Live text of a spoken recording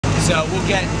So we'll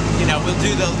get, we'll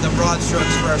do the broad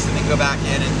strokes first and then go back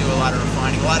in and do a lot of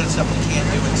refining. A lot of stuff we can't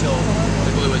do until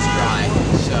the glue is dry.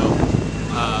 So,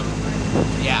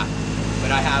 yeah.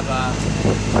 But I have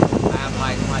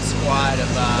my squad of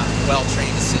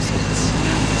well-trained assistants.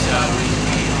 So we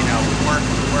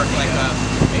work like a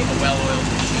well-oiled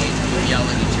machine. We yell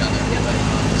at each other.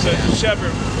 So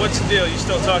Shepard, what's the deal? You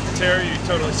still talk to Terry, or are you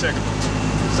totally sick of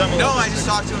him? No, I just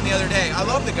talked to him the other day. I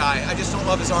love the guy. I just don't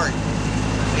love his art.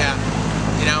 Yeah.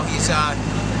 He's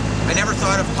I never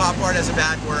thought of pop art as a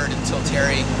bad word until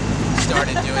Terry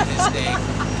started doing his thing.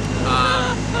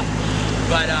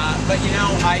 But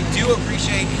I do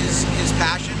appreciate his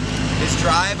passion, his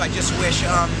drive. I just wish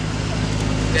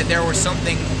that there was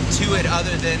something to it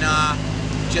other than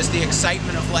just the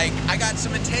excitement of like, I got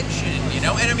some attention, And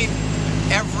I mean,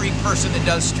 every person that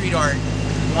does street art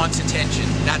wants attention.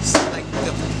 That's like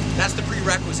that's the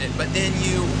prerequisite. But then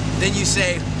you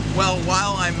say, well,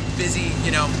 while I'm busy,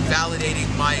 validating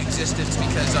my existence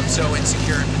because I'm so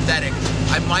insecure and pathetic,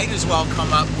 I might as well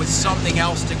come up with something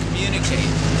else to communicate.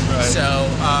 Right.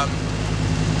 So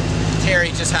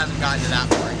Terry just hasn't gotten to that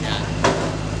part yet.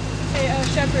 Hey,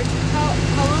 Shepard, how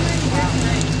long are you here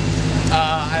tonight?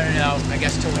 I don't know. I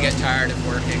guess till we get tired of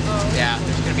working. Oh. Yeah,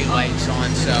 there's gonna be lights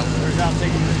on, so. Where's Al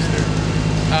taking you to?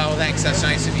 Oh, thanks. That's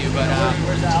nice of you, but.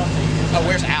 Where's Al taking you? Oh,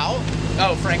 where's Al?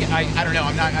 Oh, Frank. I don't know.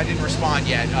 I didn't respond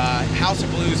yet. House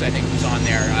of Blues, I think, was on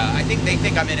there. I think they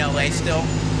think I'm in LA still,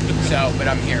 so but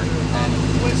I'm here,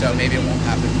 and so maybe it won't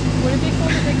happen. Would it be cool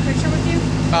to take a picture with you?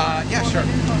 Yeah, sure.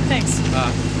 Thanks.